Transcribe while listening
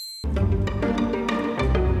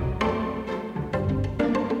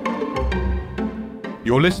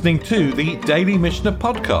You're listening to the Daily Mishnah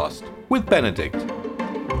Podcast with Benedict.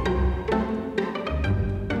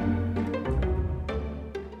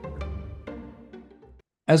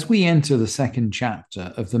 As we enter the second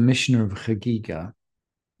chapter of the Mishnah of Hagigah,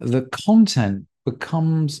 the content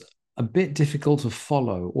becomes a bit difficult to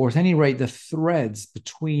follow, or at any rate, the threads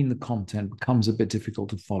between the content becomes a bit difficult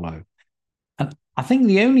to follow. And I think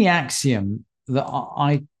the only axiom that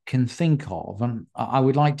I can think of, and I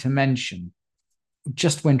would like to mention,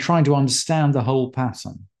 just when trying to understand the whole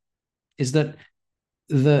pattern, is that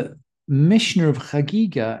the Mishnah of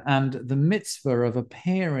Hagigah and the mitzvah of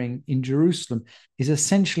appearing in Jerusalem is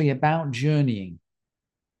essentially about journeying.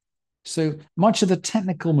 So much of the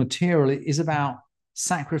technical material is about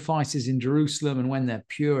sacrifices in Jerusalem and when they're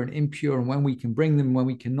pure and impure and when we can bring them and when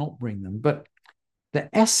we cannot bring them. But the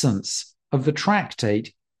essence of the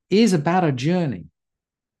tractate is about a journey.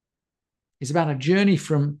 It's about a journey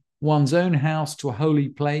from one's own house to a holy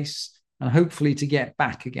place and hopefully to get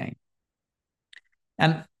back again.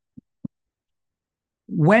 And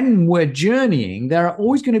when we're journeying, there are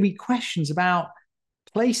always going to be questions about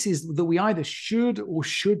places that we either should or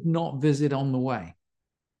should not visit on the way.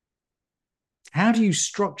 How do you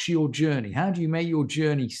structure your journey? How do you make your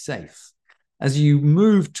journey safe as you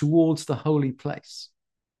move towards the holy place?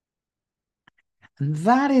 And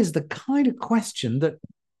that is the kind of question that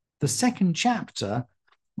the second chapter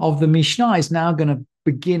of the Mishnah is now going to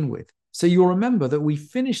begin with. So you'll remember that we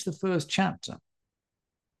finished the first chapter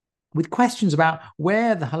with questions about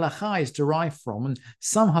where the halakha is derived from. And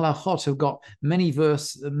some halachot have got many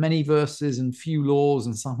verses and few laws,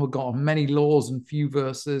 and some have got many laws and few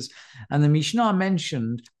verses. And the Mishnah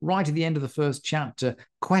mentioned right at the end of the first chapter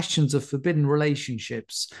questions of forbidden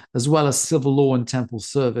relationships, as well as civil law and temple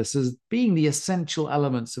service, as being the essential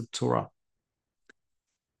elements of Torah.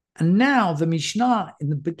 And now the Mishnah, in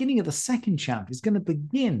the beginning of the second chapter, is going to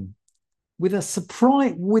begin with a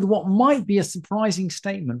surprise, with what might be a surprising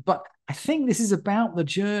statement. But I think this is about the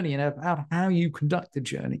journey and about how you conduct the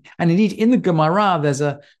journey. And indeed, in the Gemara, there's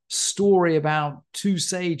a story about two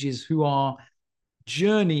sages who are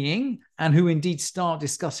journeying and who indeed start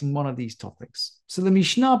discussing one of these topics. So the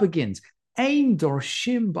Mishnah begins, Ein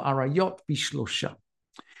dorshim ba'arayot bishlosha.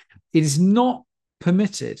 It is not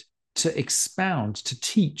permitted to expound, to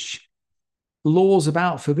teach laws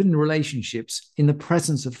about forbidden relationships in the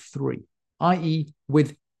presence of three, i.e.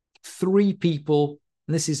 with three people,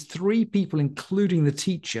 and this is three people including the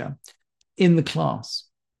teacher in the class.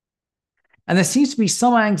 And there seems to be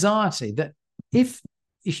some anxiety that if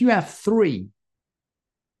you have three,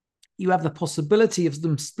 you have the possibility of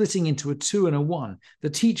them splitting into a two and a one. The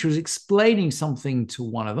teacher is explaining something to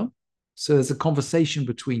one of them, so there's a conversation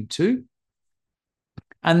between two,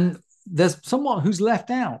 and there's someone who's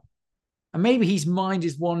left out. And maybe his mind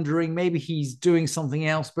is wandering, maybe he's doing something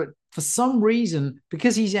else, but for some reason,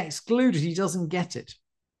 because he's excluded, he doesn't get it.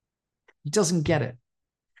 He doesn't get it.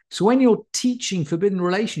 So when you're teaching forbidden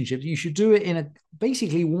relationships, you should do it in a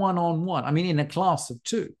basically one-on-one. I mean, in a class of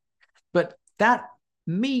two. But that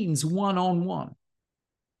means one-on-one.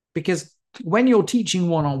 Because when you're teaching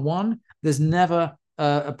one-on-one, there's never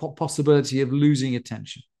a possibility of losing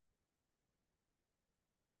attention.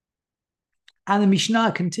 And the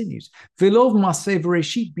Mishnah continues, V'lov maseh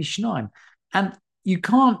v'reshit bishnaim. And you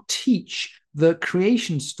can't teach the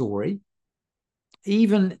creation story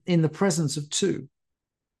even in the presence of two.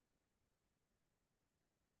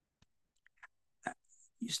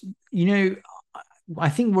 You know, I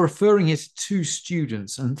think we're referring here to two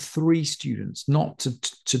students and three students, not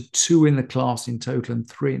to two in the class in total and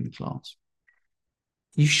three in the class.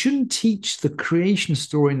 You shouldn't teach the creation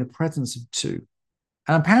story in the presence of two.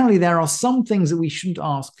 And apparently there are some things that we shouldn't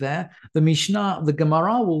ask there. The Mishnah, the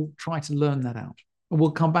Gemara will try to learn that out. And we'll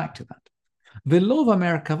come back to that. V'lo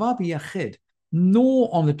v'merkava b'yachid, nor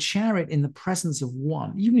on the chariot in the presence of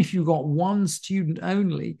one. Even if you've got one student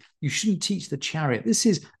only, you shouldn't teach the chariot. This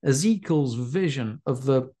is Ezekiel's vision of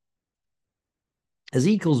the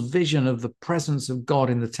presence of God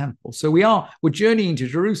in the temple. So we're journeying to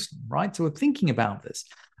Jerusalem, right? So we're thinking about this.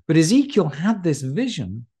 But Ezekiel had this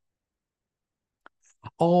vision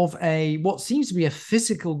of what seems to be a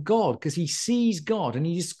physical God, because he sees God and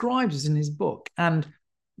he describes it in his book. And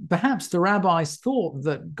perhaps the rabbis thought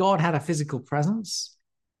that God had a physical presence.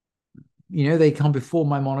 You know, they come before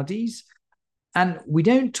Maimonides. And we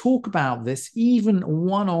don't talk about this even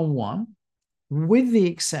one-on-one, with the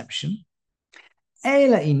exception,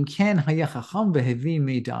 unless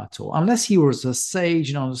he was a sage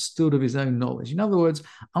and understood of his own knowledge. In other words,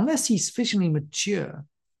 unless he's sufficiently mature,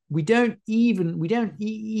 we don't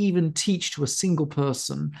even teach to a single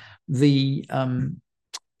person the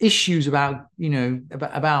issues about,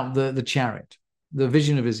 about the chariot, the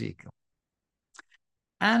vision of Ezekiel.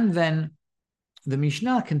 And then the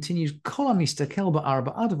Mishnah continues, and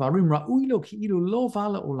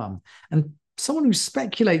someone who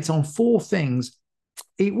speculates on four things,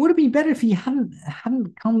 it would have been better if he hadn't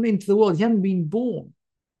come into the world, he hadn't been born.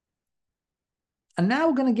 And now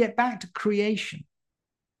we're going to get back to creation.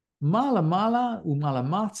 Mala mala umala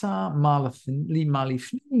mata malifnim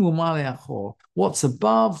umala achor. What's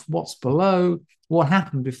above, what's below, what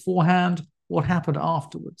happened beforehand, what happened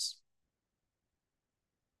afterwards.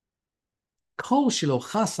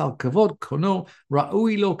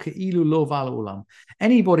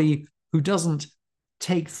 Anybody who doesn't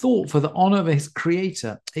take thought for the honor of his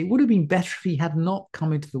creator, it would have been better if he had not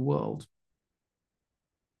come into the world.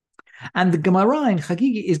 And the Gemara in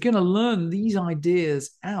Hagigah is going to learn these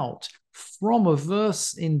ideas out from a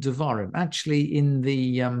verse in Devarim. Actually, in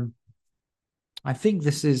the, I think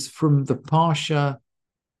this is from the Parsha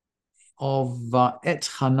of Et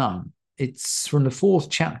Hanan. It's from the 4th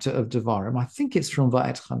chapter of Devarim. I think it's from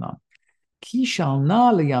Va'et Hanan. Ki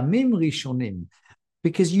shalna liyamim rishonim,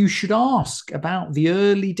 because you should ask about the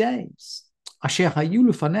early days, asher hayu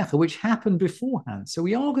lefanecha, which happened beforehand. So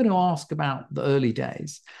we are going to ask about the early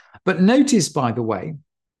days. But notice, by the way,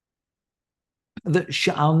 that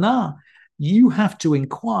sha'alna, you have to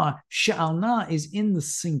inquire. Sha'alna is in the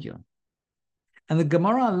singular. And the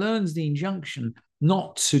Gemara learns the injunction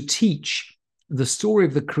not to teach the story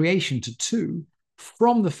of the creation to two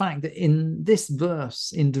from the fact that in this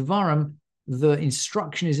verse, in Devarim, the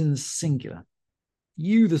instruction is in the singular.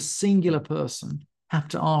 You, the singular person, have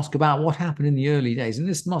to ask about what happened in the early days. And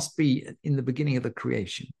this must be in the beginning of the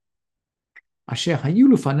creation. Asher hayu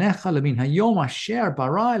lefanecha lemin hayom asher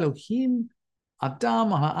bara Elohim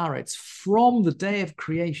Adam haaretz, from the day of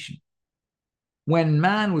creation, when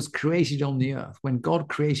man was created on the earth, when God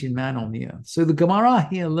created man on the earth. So the Gemara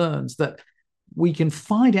here learns that we can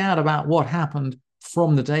find out about what happened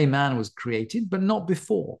from the day man was created, but not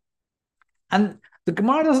before. And the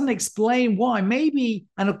Gemara doesn't explain why. Maybe,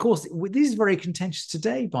 and of course, this is very contentious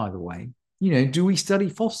today, by the way. Do we study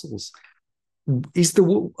fossils? Is the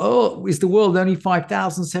world only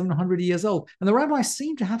 5,700 years old? And the rabbis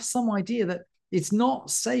seem to have some idea that it's not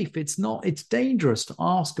safe. It's dangerous to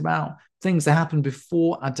ask about things that happened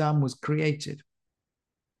before Adam was created.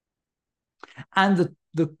 And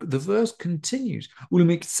the verse continues,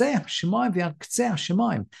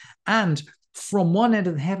 and from one end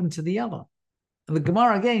of the heaven to the other. And the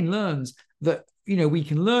Gemara again learns that, we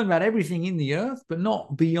can learn about everything in the earth, but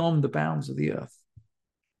not beyond the bounds of the earth.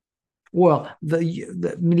 Well, we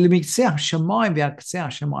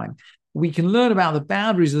can learn about the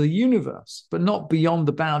boundaries of the universe, but not beyond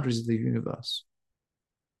the boundaries of the universe.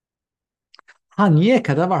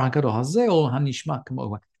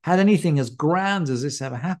 Had anything as grand as this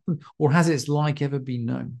ever happened, or has its like ever been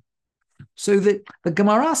known? So the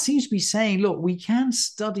Gemara seems to be saying, look, we can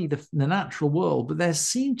study the natural world, but there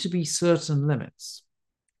seem to be certain limits.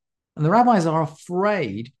 And the rabbis are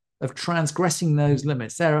afraid of transgressing those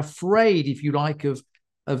limits. They're afraid, if you like, of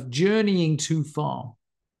journeying too far.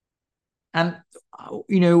 And,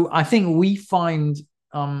 I think we find,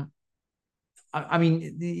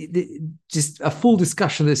 just a full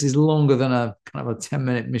discussion of this is longer than a kind of a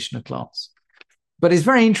 10-minute Mishnah class. But it's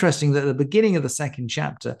very interesting that at the beginning of the second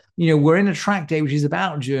chapter, we're in a tractate which is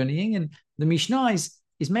about journeying, and the Mishnah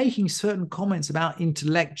is making certain comments about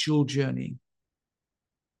intellectual journeying,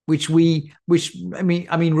 which require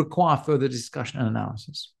further discussion and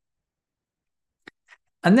analysis.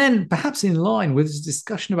 And then, perhaps in line with this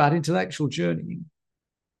discussion about intellectual journeying,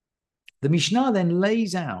 the Mishnah then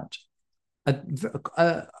lays out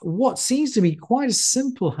what seems to be quite a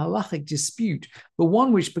simple halachic dispute, but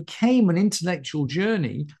one which became an intellectual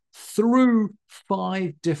journey through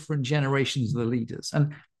 5 different generations of the leaders.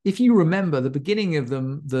 And if you remember the beginning of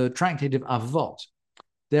the tractate of Avot,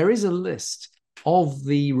 there is a list of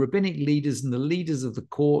the rabbinic leaders and the leaders of the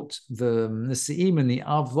court, the Nesi'im and the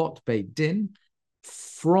Avot Beit Din,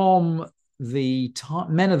 from the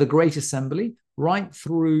men of the Great Assembly right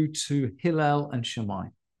through to Hillel and Shammai.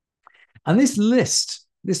 And this list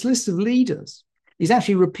of leaders is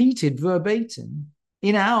actually repeated verbatim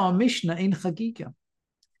in our Mishnah in Hagigah,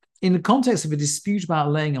 in the context of a dispute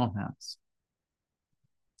about laying on hands.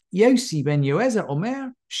 Yossi ben Yoezer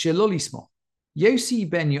Omer shelo lismoch. Yossi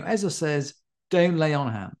ben Yoezer says, don't lay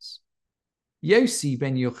on hands. Yossi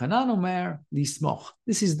ben Yochanan Omer lismoch.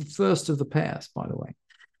 This is the first of the pairs, by the way.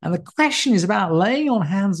 And the question is about laying on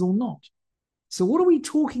hands or not. So what are we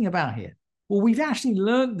talking about here? Well, we've actually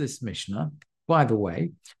learned this Mishnah, by the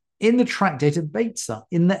way, in the tractate of Beitzah,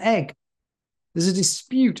 in the egg. There's a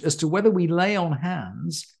dispute as to whether we lay on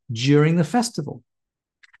hands during the festival.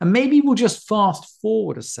 And maybe we'll just fast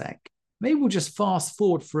forward a sec. Maybe we'll just fast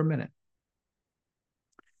forward for a minute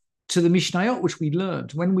to the Mishnayot, which we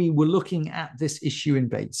learned when we were looking at this issue in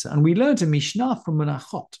Beitza. And we learned a Mishnah from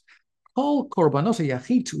Menachot. All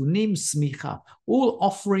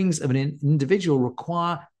offerings of an individual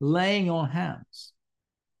require laying on hands,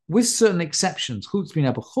 with certain exceptions.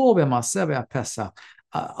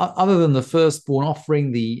 Other than the firstborn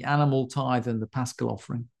offering, the animal tithe, and the paschal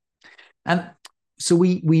offering. And so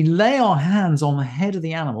we lay our hands on the head of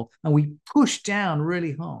the animal and we push down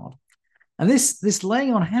really hard. And this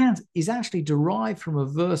laying on hands is actually derived from a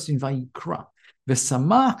verse in Vayikra.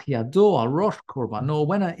 V'samach yado al rosh korbanor.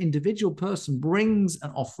 When an individual person brings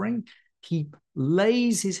an offering, he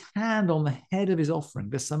lays his hand on the head of his offering.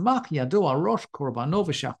 V'samach yado al rosh korbanor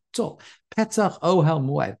v'shafto petach ohel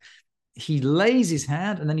moed. He lays his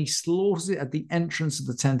hand and then he slaughters it at the entrance of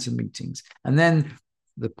the tent of meetings. And then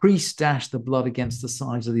the priest dashed the blood against the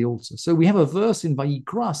sides of the altar. So we have a verse in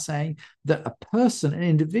Vayikra saying that a person, an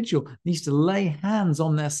individual, needs to lay hands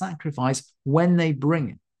on their sacrifice when they bring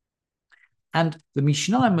it. And the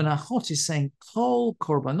Mishnah in Menachot is saying, Kol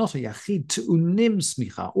korbanot yachid tu'unim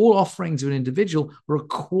smicha. All offerings of an individual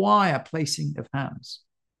require placing of hands.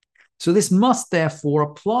 So this must therefore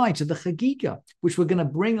apply to the Hagigah, which we're going to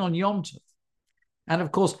bring on Yom Tov. And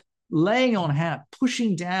of course, laying on hand,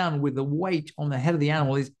 pushing down with the weight on the head of the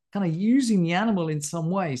animal is kind of using the animal in some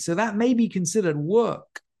way. So that may be considered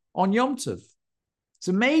work on Yom Tov.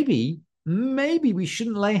 So maybe we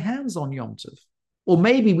shouldn't lay hands on Yom Tov. Or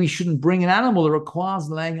maybe we shouldn't bring an animal that requires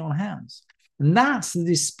laying on hands. And that's the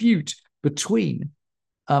dispute between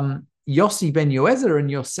Yossi ben Yoezer and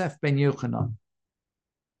Yosef ben Yochanan.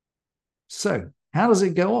 So how does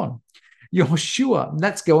it go on? Yehoshua,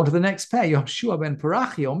 let's go on to the next pair. Yehoshua ben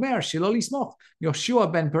Parachia, Omer Shelo Lismoch.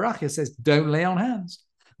 Yehoshua ben Parachia says, don't lay on hands.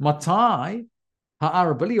 Matai,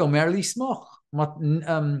 Ha'arabali, Omer Lismoch.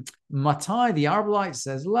 Matai, the Arabalite,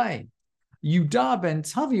 says, lay. Yudah ben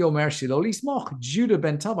Tavi, Omer Shelo Lismoch. Judah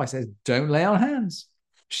ben Tavi says, don't lay on hands.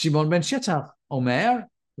 Shimon ben Shetach, Omer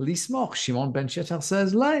Lismoch. Shimon ben Shetach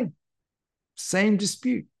says, lay. Same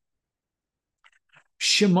dispute.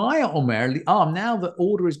 Shemaiah Omer, now the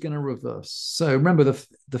order is going to reverse. So remember,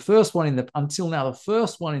 the first one until now, the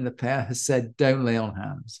first one in the pair has said, don't lay on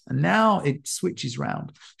hands. And now it switches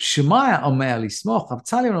round. Shemaiah Omer lismoch,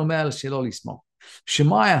 Avtalion Omer shelo lismoch.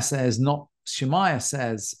 Shemaiah says,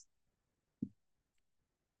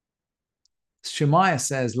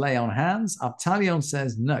 lay on hands. Avtalion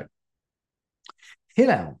says, no.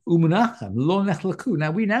 Hillel, Umenachem, Lo Nechlaku.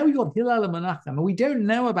 Now we got Hillel and Menachem, and we don't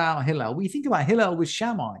know about Hillel. We think about Hillel with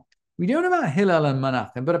Shammai. We don't know about Hillel and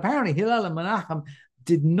Menachem, but apparently Hillel and Menachem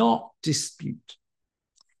did not dispute.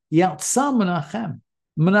 Yatsa Menachem.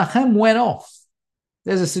 Menachem went off.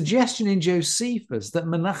 There's a suggestion in Josephus that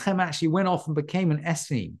Menachem actually went off and became an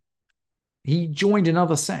Essenim. He joined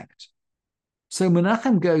another sect. So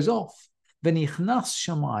Menachem goes off. Venichnas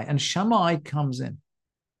Shammai, and Shammai comes in.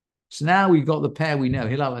 So now we've got the pair we know,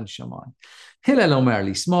 Hillel and Shammai. Hillel Omer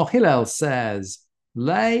Lismoch. Hillel says,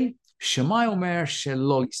 lay. Shammai Omer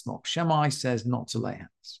Shelo Lismoch. Shammai says not to lay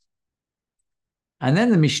hands. And then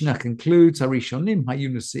the Mishnah concludes, Harishonim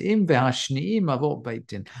Hayu Nusiim Vehashniim Avot Beit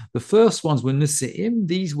Din. The first ones were Nusiim.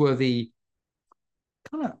 These were the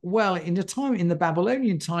in the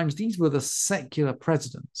Babylonian times, these were the secular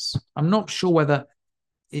presidents. I'm not sure whether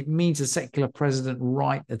it means a secular president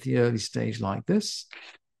right at the early stage like this.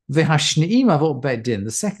 The Hashniim Avot Beit Din. The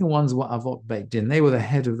second ones were Avot Beit Din. They were the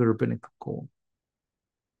head of the rabbinical court.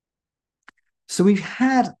 So we've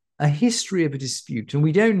had a history of a dispute, and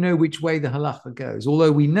we don't know which way the halacha goes.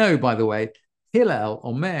 Although we know, by the way, Hillel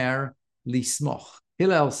Omer Lismoch.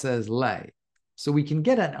 Hillel says lay. So we can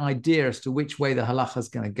get an idea as to which way the halacha is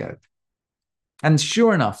going to go. And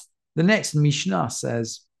sure enough, the next Mishnah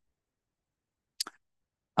says,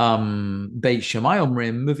 Beit Shammai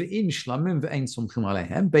Omrim Muv'in Shlamim Ve'ein Somchim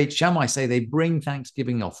Alehem. Beit Shammai say they bring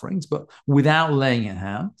thanksgiving offerings, but without laying in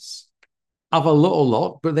hands. Of a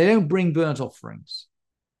lot, but they don't bring burnt offerings.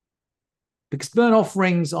 Because burnt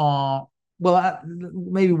offerings are,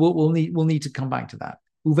 maybe we'll need to come back to that.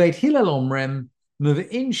 Uveit Hillel Omrim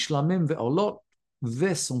Muv'in Shlamim Ve'olot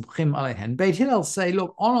Ve'somchim Alehem. Beit Hillel say,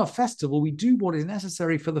 look, on a festival, we do what is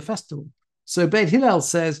necessary for the festival. So Beit Hillel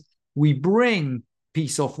says, we bring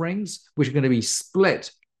peace offerings, which are going to be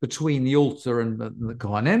split between the altar and the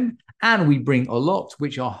Kohanim, and we bring olot,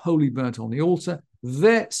 which are wholly burnt on the altar,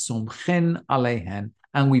 ve'somchen alehen,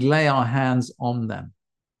 and we lay our hands on them.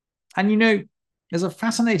 And there's a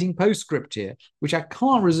fascinating postscript here, which I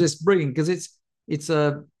can't resist bringing because it's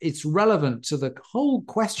it's relevant to the whole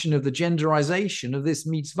question of the genderization of this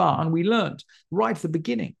mitzvah. And we learned right at the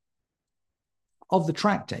beginning of the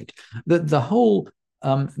tractate that the whole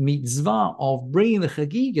mitzvah of bringing the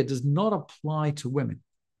Hagigah does not apply to women.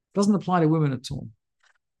 It doesn't apply to women at all.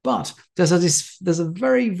 But there's a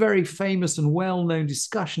very, very famous and well-known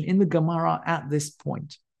discussion in the Gemara at this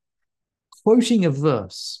point, quoting a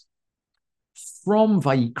verse from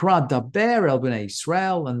Vayikra Daber El Bnei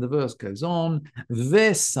Israel, and the verse goes on,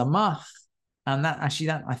 Vesamach, and that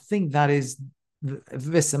I think that is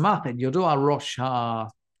Vesamach et Yodo Rosh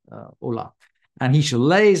HaOlah, and he shall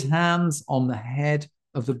lay his hands on the head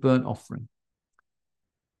of the burnt offering.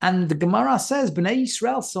 And the Gemara says, Bnei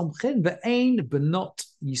Yisrael somchin ve'ein benot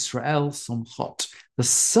Yisrael somchot. The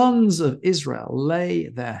sons of Israel lay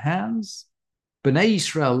their hands, Bnei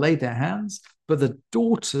Yisrael lay their hands, but the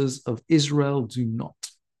daughters of Israel do not.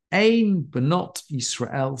 Ein benot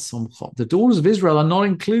Yisrael somchot. The daughters of Israel are not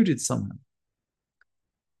included somehow.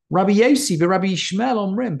 Rabbi Yossi and Rabbi Yishmael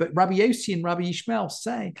omrim, but Rabbi Yossi and Rabbi Yishmael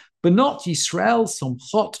say, benot Yisrael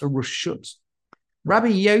somchot a reshut. Rabbi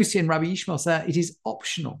Yossi and Rabbi Yishmael say it is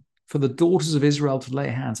optional for the daughters of Israel to lay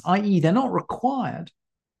hands, i.e., they're not required,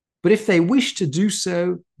 but if they wish to do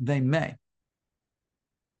so, they may.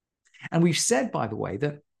 And we've said, by the way,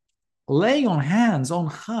 that laying on hands on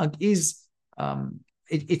Chag is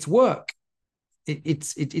it's work.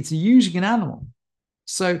 It's using an animal.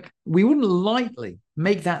 So we wouldn't lightly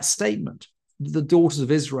make that statement. The daughters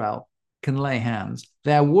of Israel can lay hands.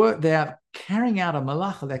 They are carrying out a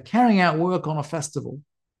malacha. They're carrying out work on a festival.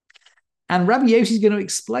 And Rabbi Yossi is going to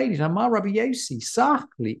explain it. Amar Rabbi Yossi,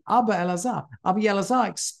 Sachli, Abba Elazar. Abba Elazar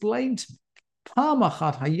explained to me. One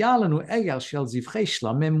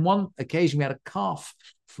occasion we had a calf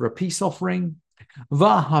for a peace offering. We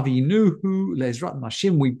brought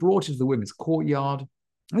it to the women's courtyard.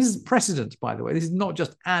 And this is precedent, by the way. This is not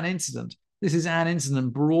just an incident. This is an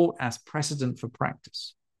incident brought as precedent for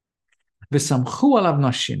practice. And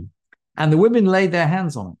the women laid their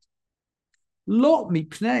hands on it. Not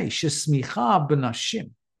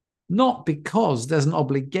because there's an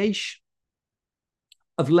obligation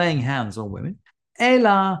of laying hands on women,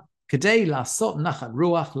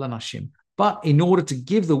 but in order to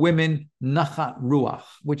give the women nachat ruach,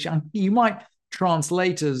 which you might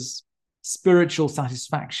translate as spiritual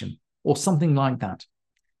satisfaction or something like that.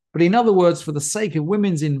 But in other words, for the sake of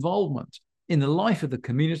women's involvement in the life of the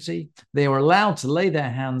community, they were allowed to lay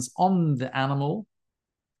their hands on the animal.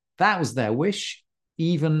 That was their wish,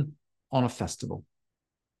 even on a festival.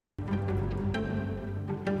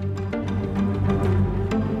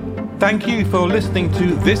 Thank you for listening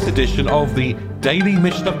to this edition of the Daily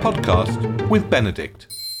Mishnah Podcast with Benedict.